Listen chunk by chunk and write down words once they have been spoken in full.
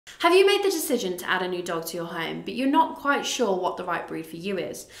Have you made the decision to add a new dog to your home, but you're not quite sure what the right breed for you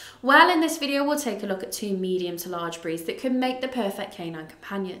is? Well, in this video, we'll take a look at two medium to large breeds that could make the perfect canine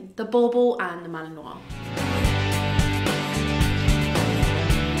companion, the BOERBOEL and the Malinois.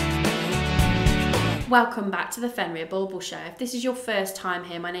 Welcome back to the Fenrir BOERBOEL Show. If this is your first time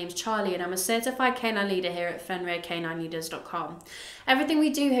here, my name's Charlie and I'm a certified canine leader here at FenrirCanineLeaders.com. Everything we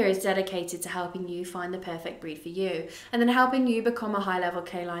do here is dedicated to helping you find the perfect breed for you and then helping you become a high-level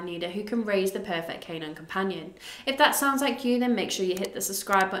canine leader who can raise the perfect canine companion. If that sounds like you, then make sure you hit the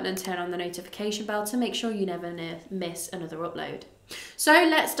subscribe button and turn on the notification bell to make sure you never miss another upload. So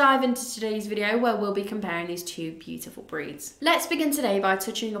let's dive into today's video where we'll be comparing these two beautiful breeds. Let's begin today by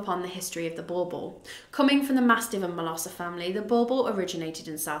touching upon the history of the BOERBOEL. Coming from the Mastiff and Molosser family, the BOERBOEL originated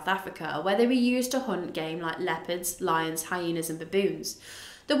in South Africa, where they were used to hunt game like leopards, lions, hyenas and baboons.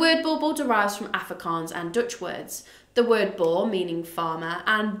 The word BOERBOEL derives from Afrikaans and Dutch words, the word boer meaning farmer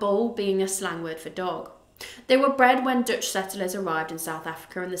and bull being a slang word for dog. They were bred when Dutch settlers arrived in South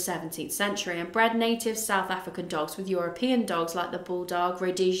Africa in the 17th century and bred native South African dogs with European dogs like the Bulldog,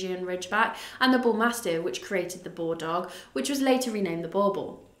 Rhodesian Ridgeback and the Bull Mastiff, which created the Boer dog, which was later renamed the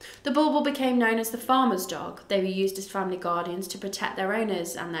BOERBOEL. The BOERBOEL became known as the farmer's dog. They were used as family guardians to protect their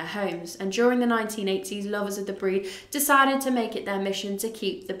owners and their homes, and during the 1980s, lovers of the breed decided to make it their mission to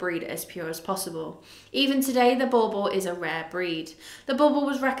keep the breed as pure as possible. Even today, the BOERBOEL is a rare breed. The BOERBOEL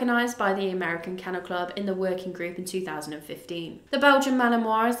was recognised by the American Kennel Club in the working group in 2015. The Belgian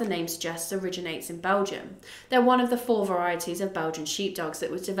Malinois, as the name suggests, originates in Belgium. They're one of the 4 varieties of Belgian sheepdogs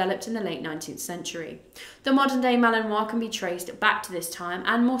that was developed in the late 19th century. The modern-day Malinois can be traced back to this time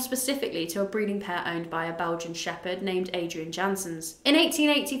and more specifically to a breeding pair owned by a Belgian shepherd named Adrian Janssens. In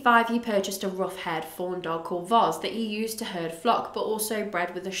 1885, he purchased a rough-haired fawn dog called Vos that he used to herd flock, but also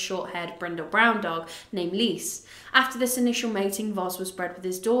bred with a short-haired brindle brown dog named Leash. After this initial mating, Vos was bred with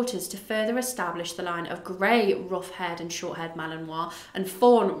his daughters to further establish the line of grey rough-haired and short-haired Malinois and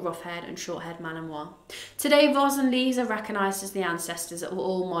fawn rough-haired and short-haired Malinois. Today, Vos and Leash are recognised as the ancestors of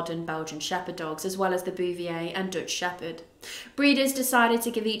all modern Belgian shepherd dogs, as well as the Bouvier and Dutch shepherd. Breeders decided to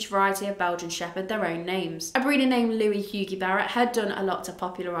give each variety of Belgian shepherd their own names. A breeder named Louis Hughie Barrett had done a lot to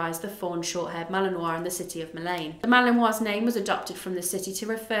popularise the fawn short-haired Malinois in the city of Malines. The Malinois' name was adopted from the city to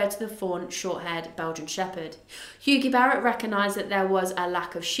refer to the fawn short-haired Belgian shepherd. Hughie Barrett recognised that there was a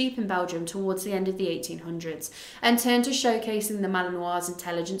lack of sheep in Belgium towards the end of the 1800s and turned to showcasing the Malinois'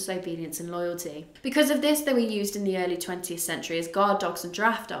 intelligence, obedience and loyalty. Because of this, they were used in the early 20th century as guard dogs and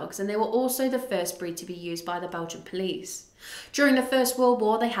draft dogs, and they were also the first breed to be used by the Belgian police. During the First World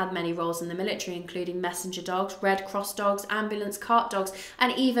War, they had many roles in the military, including messenger dogs, Red Cross dogs, ambulance cart dogs,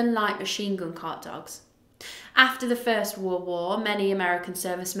 and even light machine gun cart dogs. After the First World War, many American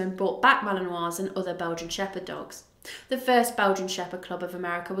servicemen brought back Malinois and other Belgian shepherd dogs. The first Belgian Shepherd Club of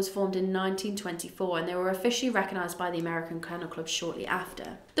America was formed in 1924 and they were officially recognised by the American Kennel Club shortly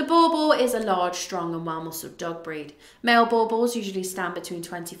after. The BOERBOEL is a large, strong and well-muscled dog breed. Male BOERBOELs usually stand between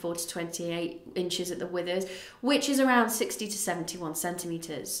 24 to 28 inches at the withers, which is around 60 to 71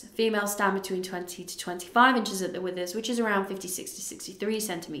 centimetres. Females stand between 20 to 25 inches at the withers, which is around 56 to 63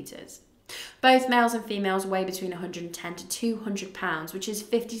 centimetres. Both males and females weigh between 110 to 200 pounds, which is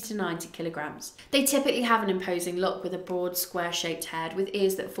 50 to 90 kilograms. They typically have an imposing look with a broad, square-shaped head with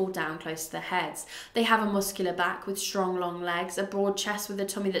ears that fall down close to their heads. They have a muscular back with strong, long legs, a broad chest with a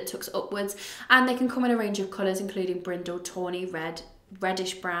tummy that tucks upwards, and they can come in a range of colours including brindle, tawny, red,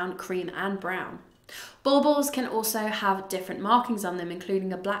 reddish brown, cream and brown. BOERBOELs can also have different markings on them,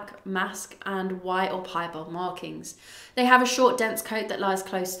 including a black mask and white or piebald markings. They have a short, dense coat that lies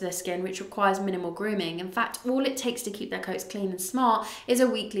close to their skin, which requires minimal grooming. In fact, all it takes to keep their coats clean and smart is a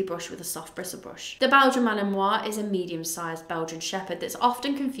weekly brush with a soft bristle brush. The Belgian Malinois is a medium-sized Belgian shepherd that's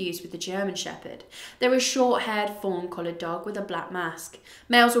often confused with the German shepherd. They're a short-haired, fawn-coloured dog with a black mask.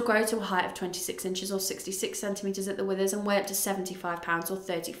 Males will grow to a height of 26 inches or 66 centimetres at the withers and weigh up to 75 pounds or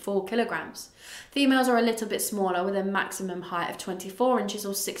 34 kilograms. Females are a little bit smaller with a maximum height of 24 inches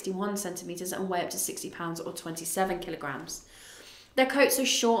or 61 centimetres and weigh up to 60 pounds or 27 kilograms. Their coats are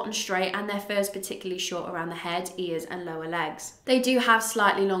short and straight and their fur is particularly short around the head, ears and lower legs. They do have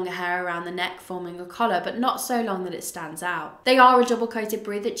slightly longer hair around the neck forming a collar, but not so long that it stands out. They are a double-coated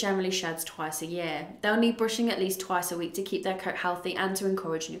breed that generally sheds twice a year. They'll need brushing at least twice a week to keep their coat healthy and to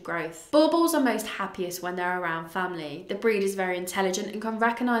encourage new growth. BOERBOELs are most happiest when they're around family. The breed is very intelligent and can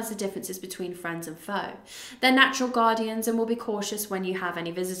recognise the differences between friends and foe. They're natural guardians and will be cautious when you have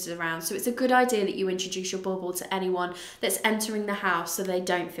any visitors around, so it's a good idea that you introduce your BOERBOEL to anyone that's entering the house so they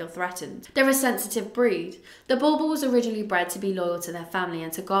don't feel threatened. They're a sensitive breed. The Boerboel was originally bred to be loyal to their family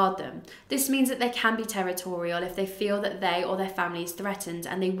and to guard them. This means that they can be territorial if they feel that they or their family is threatened,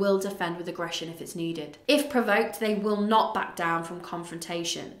 and they will defend with aggression if it's needed. If provoked, they will not back down from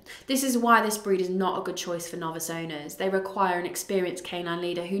confrontation. This is why this breed is not a good choice for novice owners. They require an experienced canine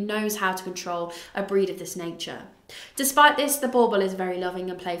leader who knows how to control a breed of this nature. Despite this, the Boerboel is very loving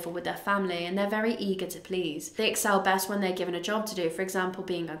and playful with their family, and they're very eager to please. They excel best when they're given a job to do, for example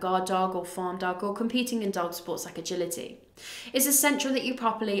being a guard dog or farm dog, or competing in dog sports like agility. It's essential that you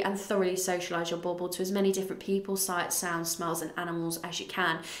properly and thoroughly socialise your Boerboel to as many different people, sights, sounds, smells and animals as you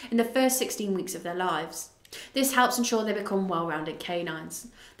can in the first 16 weeks of their lives. This helps ensure they become well-rounded canines.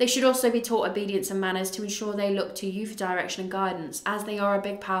 They should also be taught obedience and manners to ensure they look to you for direction and guidance, as they are a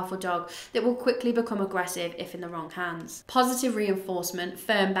big, powerful dog that will quickly become aggressive if in the wrong hands. Positive reinforcement,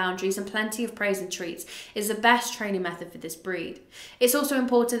 firm boundaries and plenty of praise and treats is the best training method for this breed. It's also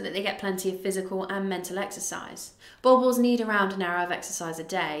important that they get plenty of physical and mental exercise. Boerboels need around an hour of exercise a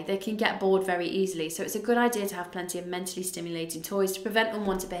day. They can get bored very easily, so it's a good idea to have plenty of mentally stimulating toys to prevent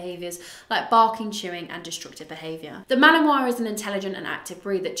unwanted behaviours like barking, chewing and destructive behaviour. The Malinois is an intelligent and active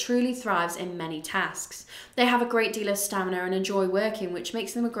breed that truly thrives in many tasks. They have a great deal of stamina and enjoy working, which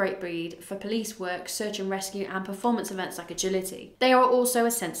makes them a great breed for police work, search and rescue and performance events like agility. They are also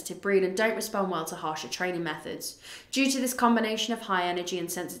a sensitive breed and don't respond well to harsher training methods. Due to this combination of high energy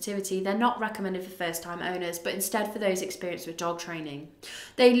and sensitivity, they're not recommended for first-time owners, but instead for those experienced with dog training.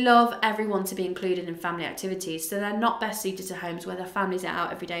 They love everyone to be included in family activities, so they're not best suited to homes where their families are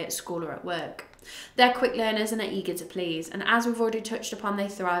out every day at school or at work. They're quick learners and are eager to please, and as we've already touched upon, they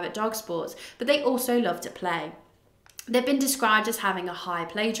thrive at dog sports, but they also love to play. They've been described as having a high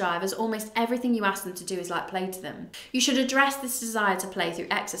play drive, as almost everything you ask them to do is like play to them. You should address this desire to play through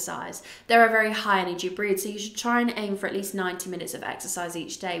exercise. They're a very high energy breed, so you should try and aim for at least 90 minutes of exercise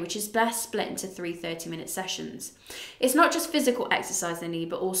each day, which is best split into 3 30-minute sessions. It's not just physical exercise they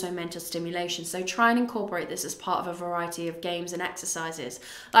need, but also mental stimulation, so try and incorporate this as part of a variety of games and exercises,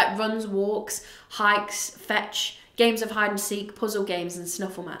 like runs, walks, hikes, fetch, games of hide and seek, puzzle games and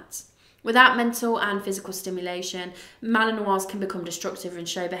snuffle mats. Without mental and physical stimulation, Malinois can become destructive and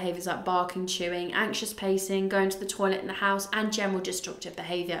show behaviours like barking, chewing, anxious pacing, going to the toilet in the house and general destructive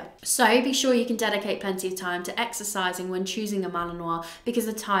behaviour. So be sure you can dedicate plenty of time to exercising when choosing a Malinois, because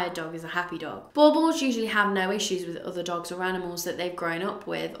a tired dog is a happy dog. Boerboels usually have no issues with other dogs or animals that they've grown up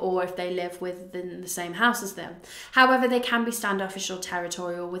with, or if they live within the same house as them. However, they can be standoffish or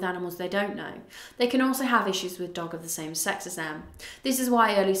territorial with animals they don't know. They can also have issues with dogs of the same sex as them. This is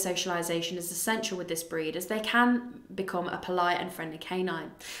why early socialisation is essential with this breed, as they can become a polite and friendly canine.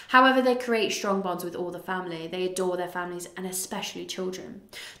 However, they create strong bonds with all the family. They adore their families and especially children.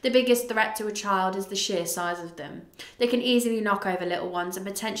 The biggest threat to a child is the sheer size of them. They can easily knock over little ones and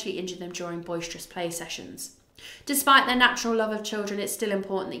potentially injure them during boisterous play sessions. Despite their natural love of children, it's still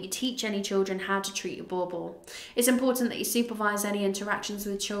important that you teach any children how to treat your Boerboel. It's important that you supervise any interactions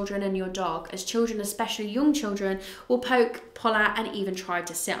with children and your dog, as children, especially young children, will poke, pull at and even try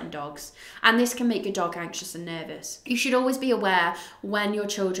to sit on dogs, and this can make your dog anxious and nervous. You should always be aware when your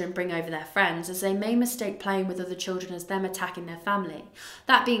children bring over their friends, as they may mistake playing with other children as them attacking their family.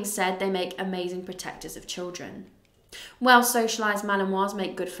 That being said, they make amazing protectors of children. Well socialised Malinois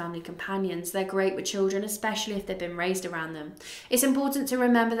make good family companions. They're great with children, especially if they've been raised around them. It's important to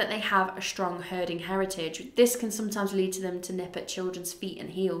remember that they have a strong herding heritage. This can sometimes lead to them to nip at children's feet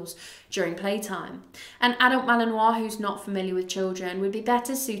and heels during playtime. An adult Malinois who's not familiar with children would be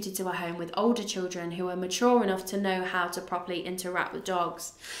better suited to a home with older children who are mature enough to know how to properly interact with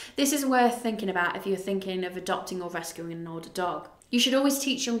dogs. This is worth thinking about if you're thinking of adopting or rescuing an older dog. You should always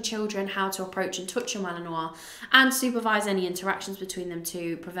teach young children how to approach and touch your Malinois and supervise any interactions between them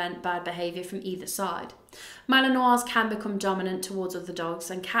to prevent bad behaviour from either side. Malinois can become dominant towards other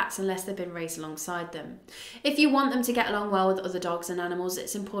dogs and cats unless they've been raised alongside them. If you want them to get along well with other dogs and animals,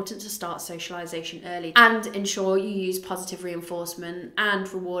 it's important to start socialisation early and ensure you use positive reinforcement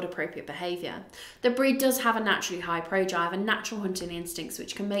and reward appropriate behaviour. The breed does have a naturally high prey drive and natural hunting instincts,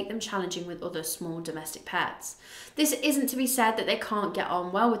 which can make them challenging with other small domestic pets. This isn't to be said that they can't get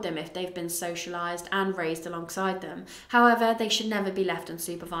on well with them if they've been socialised and raised alongside them. However, they should never be left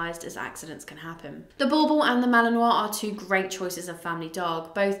unsupervised, as accidents can happen. The BOERBOEL and the Malinois are two great choices of family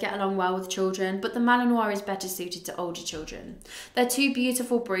dog. Both get along well with children, but the Malinois is better suited to older children. They're two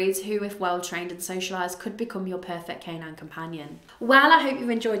beautiful breeds who, if well trained and socialised, could become your perfect canine companion. Well, I hope you've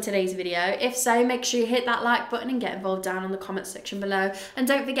enjoyed today's video. If so, make sure you hit that like button and get involved down in the comments section below. And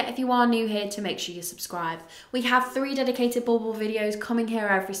don't forget, if you are new here, to make sure you subscribe. We have 3 dedicated BOERBOEL videos coming here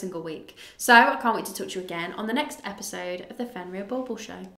every single week. So I can't wait to talk to you again on the next episode of the Fenrir BOERBOEL Show.